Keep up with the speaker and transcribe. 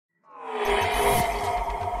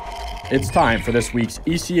It's time for this week's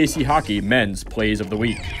ECAC Hockey Men's Plays of the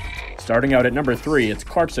Week. Starting out at number 3, it's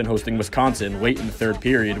Clarkson hosting Wisconsin late in the third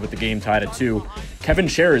period with the game tied at 2. Kevin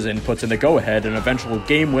Sherzin puts in the go-ahead and eventual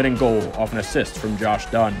game-winning goal off an assist from Josh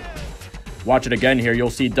Dunn. Watch it again here, you'll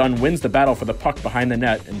see Dunn wins the battle for the puck behind the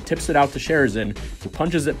net and tips it out to Sherzin, who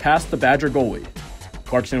punches it past the Badger goalie.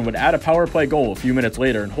 Clarkson would add a power play goal a few minutes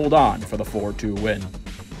later and hold on for the 4-2 win.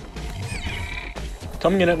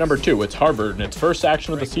 Coming in at number 2, it's Harvard in its first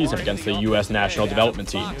action of the season against the U.S. National Development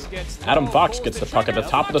Team. Adam Fox gets the puck at the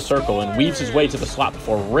top of the circle and weaves his way to the slot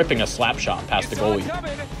before ripping a slap shot past the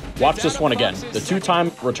goalie. Watch this one again. The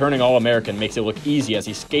two-time returning All-American makes it look easy as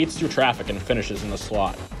he skates through traffic and finishes in the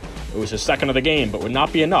slot. It was his second of the game, but would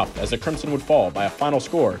not be enough as the Crimson would fall by a final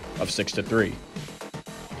score of 6-3.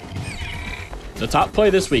 The top play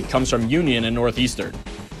this week comes from Union and Northeastern.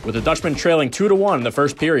 With the Dutchmen trailing 2-1 in the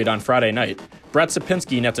first period on Friday night, Brett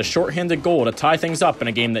Sapinski nets a shorthanded goal to tie things up in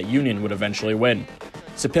a game that Union would eventually win.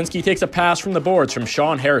 Sapinski takes a pass from the boards from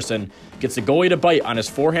Sean Harrison, gets the goalie to bite on his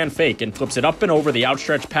forehand fake and flips it up and over the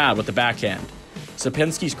outstretched pad with the backhand.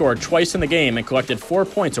 Sapinski scored twice in the game and collected 4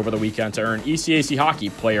 points over the weekend to earn ECAC Hockey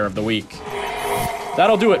Player of the Week.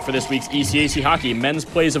 That'll do it for this week's ECAC Hockey Men's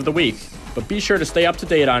Plays of the Week, but be sure to stay up to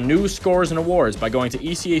date on news, scores, and awards by going to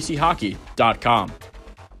ECACHockey.com.